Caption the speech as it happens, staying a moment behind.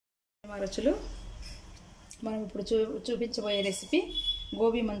మా రుచులు మనం ఇప్పుడు చూపించబోయే రెసిపీ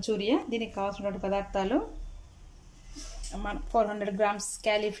గోబీ మంచూరియా. దీనికి కావాల్సిన పదార్థాలు 400 గ్రామ్స్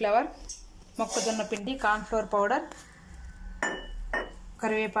క్యాలీఫ్లవర్, మొక్కజొన్న పిండి, కార్న్ఫ్లోర్ పౌడర్,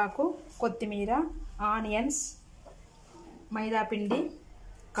 కరివేపాకు, కొత్తిమీర, ఆనియన్స్, మైదా పిండి,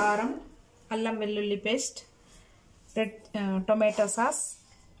 కారం, అల్లం వెల్లుల్లి paste, red tomato sauce,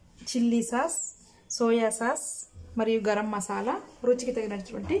 chilli sauce, soya sauce మరియు గరం మసాలా, రుచికి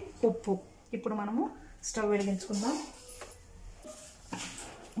తగినటువంటి ఉప్పు. ఇప్పుడు మనము స్టవ్ వెలిగించుకుందాం.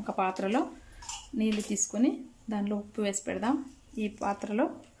 ఒక పాత్రలో నీళ్లు తీసుకొని దానిలో ఉప్పు వేసి పెడదాం. ఈ పాత్రలో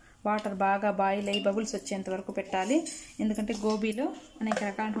వాటర్ బాగా బాయిల్ అయ్యి బబుల్స్ వచ్చేంత వరకు పెట్టాలి. ఎందుకంటే గోబీలో అనేక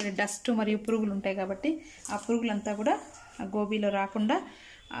రకాలైన డస్ట్ మరియు పురుగులు ఉంటాయి కాబట్టి ఆ పురుగులంతా కూడా ఆ గోబీలో రాకుండా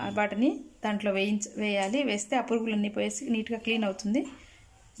వాటిని దాంట్లో వేయాలి. వేస్తే ఆ పురుగులన్నీ పోయేసి నీట్గా క్లీన్ అవుతుంది.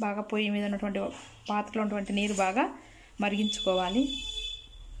 బాగా పొయ్యి మీద ఉన్నటువంటి పాత్రలో ఉన్నటువంటి నీరు బాగా మరిగించుకోవాలి.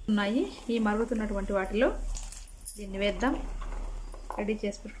 ఈ మరుగుతున్నటువంటి వాటిలో దీన్ని వేద్దాం. రెడీ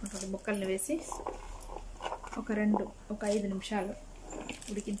చేసి పెట్టుకున్నటువంటి ముక్కల్ని వేసి ఒక 5 నిమిషాలు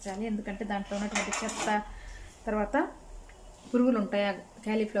ఉడికించాలి. ఎందుకంటే దాంట్లో ఉన్నటువంటి చెత్త తర్వాత పురుగులు ఉంటాయి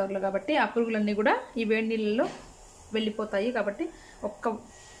క్యాలీఫ్లవర్లో కాబట్టి ఆ పురుగులన్నీ కూడా ఈ వేడి నీళ్ళలో వెళ్ళిపోతాయి. కాబట్టి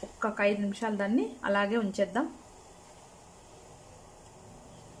ఒక్క 5 నిమిషాలు దాన్ని అలాగే ఉంచేద్దాం.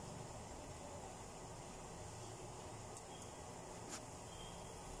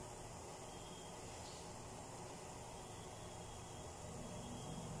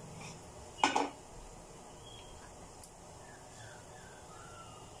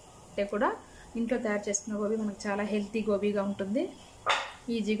 కూడా ఇంట్లో తయారు చేసుకున్న గోబీ మనకు చాలా హెల్తీ గోబీగా ఉంటుంది.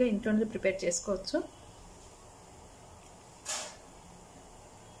 ఈజీగా ఇంట్లోనే ప్రిపేర్ చేసుకోవచ్చు.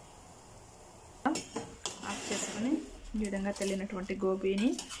 ఆఫ్ చేసుకొని ఈ విధంగా తెలియనటువంటి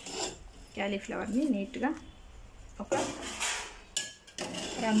గోబీని, క్యాలీఫ్లవర్ని నీట్గా ఒక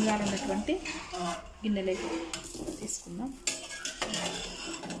రంగుగా ఉన్నటువంటి గిన్నెలోకి తీసుకుందాం.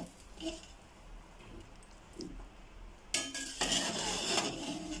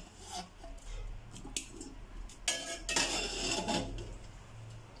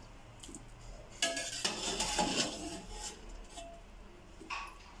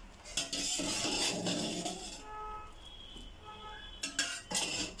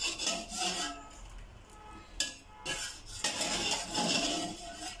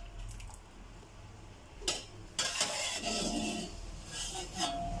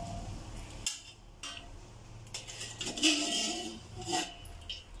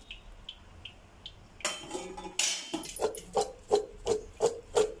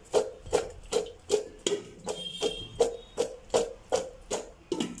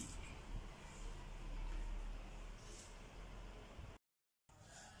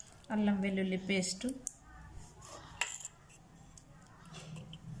 అల్లం వెల్లుల్లి పేస్టు,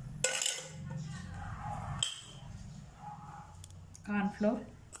 కార్న్ఫ్లోర్,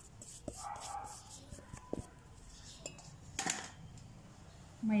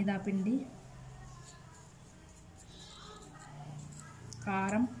 మైదా పిండి,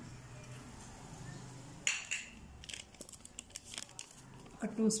 కారం, ఒక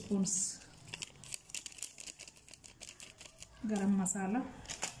 2 స్పూన్స్ గరం మసాలా,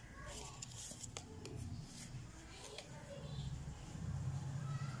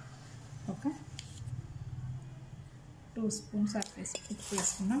 ఒక 2 స్పూన్స్ ఉప్పు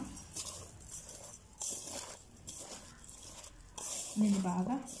వేసుకున్నాం. దీన్ని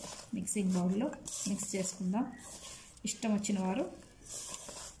బాగా మిక్సింగ్ బౌల్లో మిక్స్ చేసుకుందాం. ఇష్టం వచ్చిన వారు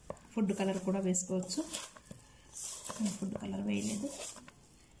ఫుడ్ కలర్ కూడా వేసుకోవచ్చు. నేను ఫుడ్ కలర్ వేయలేదు.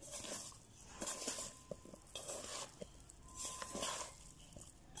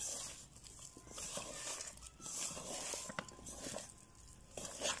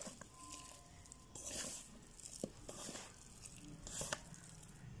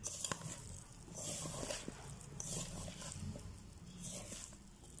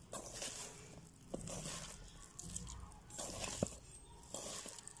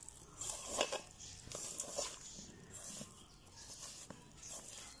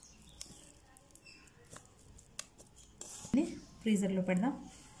 ఫ్రీజర్లో పెడదాం.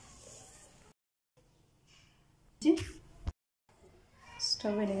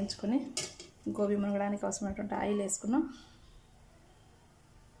 స్టవ్ వెలిగించుకొని గోబీ మునగడానికి అవసరమైనటువంటి ఆయిల్ వేసుకున్నాం.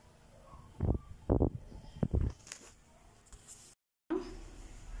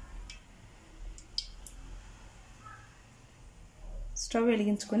 స్టవ్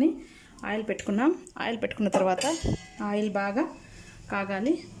వెలిగించుకొని ఆయిల్ పెట్టుకున్నాం. ఆయిల్ పెట్టుకున్న తర్వాత ఆయిల్ బాగా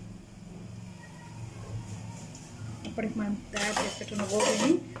కాగాలి. అప్పటికి మనం తయారు చేసి పెట్టుకున్న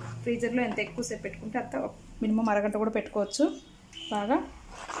గోబీని ఫ్రీజర్లో ఎంత ఎక్కువసేపు పెట్టుకుంటే అంత మినిమం అరగంట కూడా పెట్టుకోవచ్చు. బాగా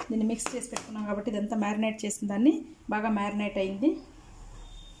దీన్ని మిక్స్ చేసి పెట్టుకున్నాం కాబట్టి ఇదంతా మ్యారినేట్ చేసిన దాన్ని బాగా మ్యారినేట్ అయింది.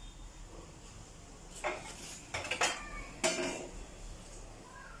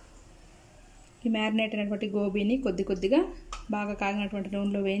 ఈ మ్యారినేట్ అయినటువంటి గోబీని కొద్ది కొద్దిగా బాగా కాగినటువంటి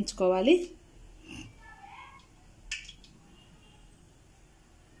నూనెలో వేయించుకోవాలి.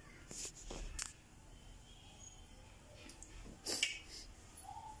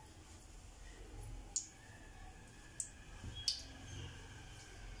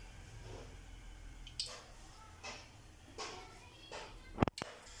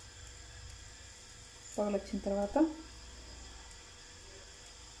 పొగలు వచ్చిన తర్వాత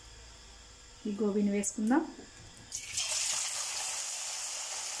ఈ గోబీని వేసుకుందాం.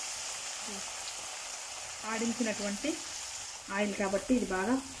 ఆడించినటువంటి ఆయిల్ కాబట్టి ఇది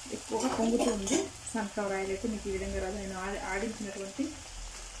బాగా ఎక్కువగా పొంగుతూ ఉంది. సన్ఫ్లవర్ ఆయిల్ అయితే మీకు ఈ విధంగా రాదు. నేను ఆడించినటువంటి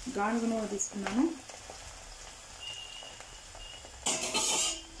గానుగ నూనె తీసుకున్నాను.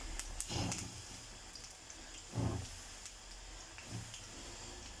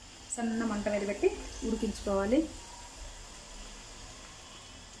 సన్న మంట మీద పెట్టి ఉడికించుకోవాలి.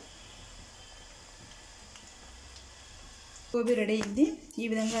 గోబీ రెడీ అయింది. ఈ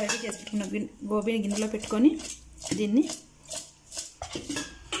విధంగా రెడీ చేసి పెట్టుకున్న గోబీని గిన్నెలో పెట్టుకొని దీన్ని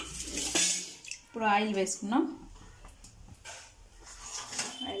ఇప్పుడు ఆయిల్ వేసుకున్నాం.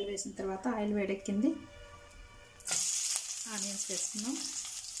 ఆయిల్ వేసిన తర్వాత ఆయిల్ వేడెక్కింది. ఆనియన్స్ వేసుకున్నాం.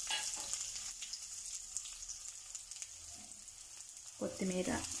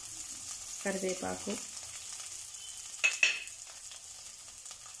 కొత్తిమీర, కరివేపాకు,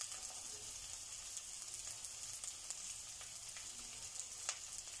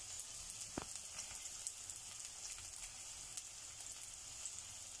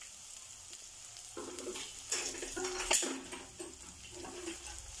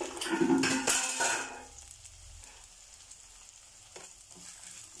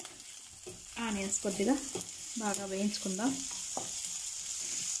 ఆనియన్స్ కొద్దిగా బాగా వేయించుకుందాం.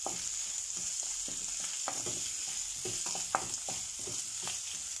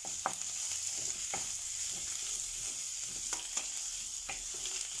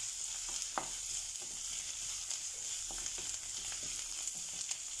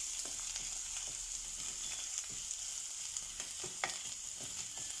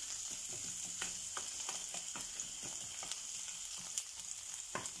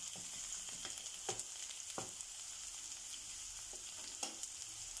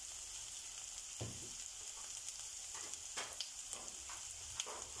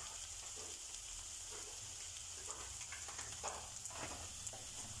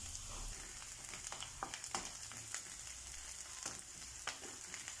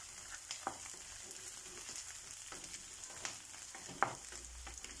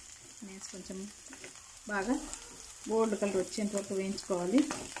 కొంచెం బాగా గోల్డ్ కలర్ వచ్చేంత వరకు వేయించుకోవాలి.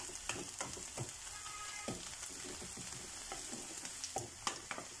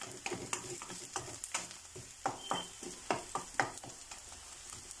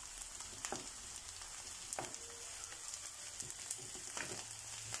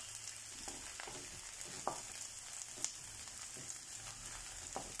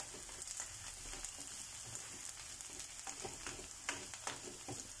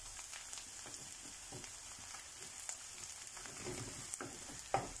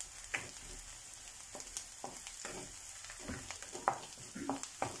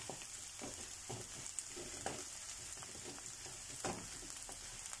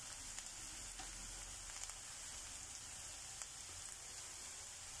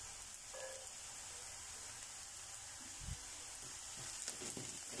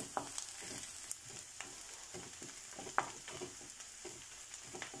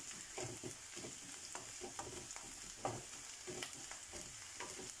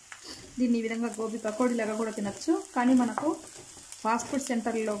 దీన్ని ఈ విధంగా గోబీ పకోడీలాగా కూడా తినచ్చు. కానీ మనకు ఫాస్ట్ ఫుడ్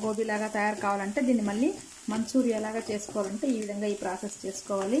సెంటర్లో గోబీలాగా తయారు కావాలంటే దీన్ని మళ్ళీ మంచూరియా లాగా చేసుకోవాలంటే ఈ విధంగా ఈ ప్రాసెస్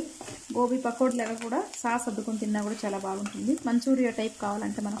చేసుకోవాలి. గోబీ పకోడీలాగా కూడా సాస్ అద్దుకొని తిన్నా కూడా చాలా బాగుంటుంది. మంచూరియా టైప్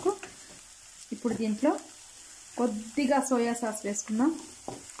కావాలంటే మనకు ఇప్పుడు దీంట్లో కొద్దిగా సోయా సాస్ వేసుకుందాం.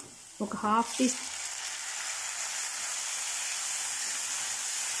 ఒక హాఫ్ టీ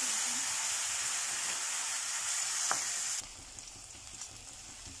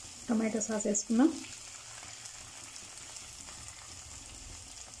టొమాటో సాస్ వేసుకున్నాం.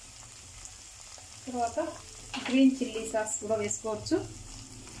 తర్వాత గ్రీన్ చిల్లీ సాస్ కూడా వేసుకోవచ్చు.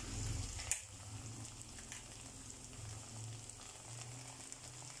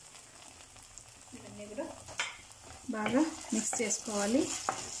 ఇవన్నీ కూడా బాగా మిక్స్ చేసుకోవాలి.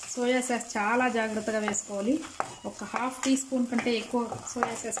 సోయా సాస్ చాలా జాగ్రత్తగా వేసుకోవాలి. ఒక హాఫ్ టీ స్పూన్ కంటే ఎక్కువ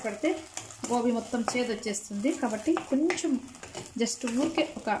సోయా సాస్ పెడితే గోబీ మొత్తం చేదు వచ్చేస్తుంది. కాబట్టి కొంచెం జస్ట్ ఊరికే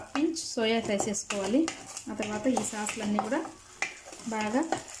ఒక పించ్ సోయా సాస్ వేసుకోవాలి. ఆ తర్వాత ఈ సాస్లన్నీ కూడా బాగా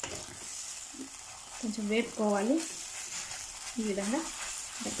కొంచెం వేపుకోవాలి. ఈ విధంగా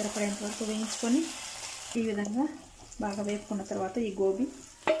దగ్గర పడేంత వరకు వేయించుకొని ఈ విధంగా బాగా వేపుకున్న తర్వాత ఈ గోబీ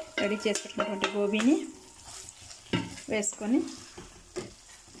రెడీ చేసి పెట్టినటువంటి గోబీని వేసుకొని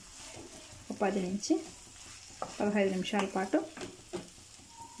 10 నుంచి 15 నిమిషాల పాటు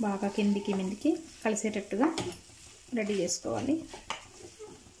బాగా కిందికి మిందికి కలిసేటట్టుగా రెడీ చేసుకోవాలి.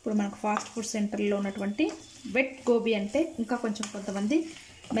 ఇప్పుడు మనకు ఫాస్ట్ ఫుడ్ సెంటర్లో ఉన్నటువంటి వెట్ గోబీ అంటే ఇంకా కొంచెం కొంతమంది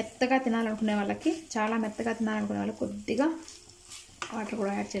మెత్తగా తినాలనుకునే వాళ్ళకి, చాలా మెత్తగా తినాలనుకునే వాళ్ళకి కొద్దిగా వాటర్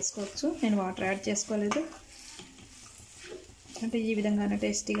కూడా యాడ్ చేసుకోవచ్చు. నేను వాటర్ యాడ్ చేసుకోలేదు, అంటే ఈ విధంగానే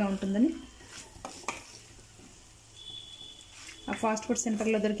టేస్టీగా ఉంటుందని. ఆ ఫాస్ట్ ఫుడ్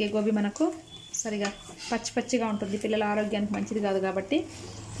సెంటర్లో దొరికే గోబీ మనకు సరిగా పచ్చి పచ్చిగా ఉంటుంది, పిల్లల ఆరోగ్యానికి మంచిది కాదు. కాబట్టి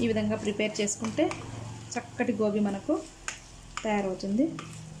ఈ విధంగా ప్రిపేర్ చేసుకుంటే చక్కటి గోబీ మనకు తయారవుతుంది.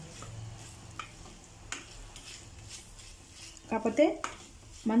 కాకపోతే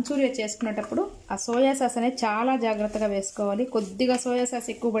మంచూరియా చేసుకునేటప్పుడు ఆ సోయా సాస్ అనేది చాలా జాగ్రత్తగా వేసుకోవాలి. కొద్దిగా సోయా సాస్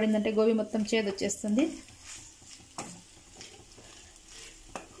ఎక్కువ పడిందంటే గోబీ మొత్తం చేదు వచ్చేస్తుంది.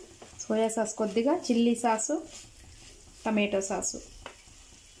 సోయా సాస్ కొద్దిగా, చిల్లీ సాసు, టమాటో సాసు,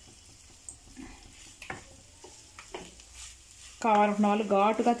 కావాలనుకున్న వాళ్ళు,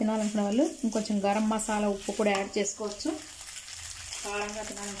 ఘాటుగా తినాలనుకునే వాళ్ళు ఇంకొంచెం గరం మసాలా, ఉప్పు కూడా యాడ్ చేసుకోవచ్చు. కారంగా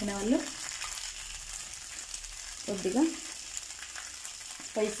తినాలనుకునే వాళ్ళు కొద్దిగా,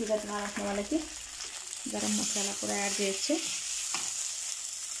 స్పైసీగా తినాలనుకునే వాళ్ళకి గరం మసాలా కూడా యాడ్ చేయొచ్చు.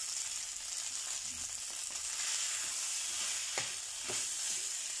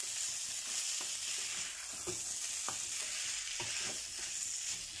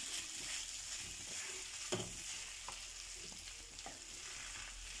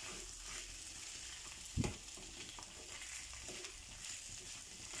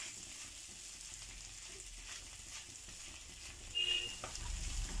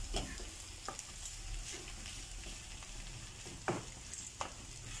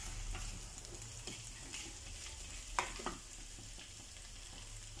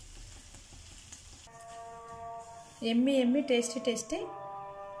 ఎమ్మి టేస్టీ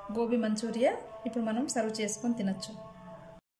గోబీ మంచూరియా ఇప్పుడు మనం సర్వ్ చేసుకొని తినొచ్చు.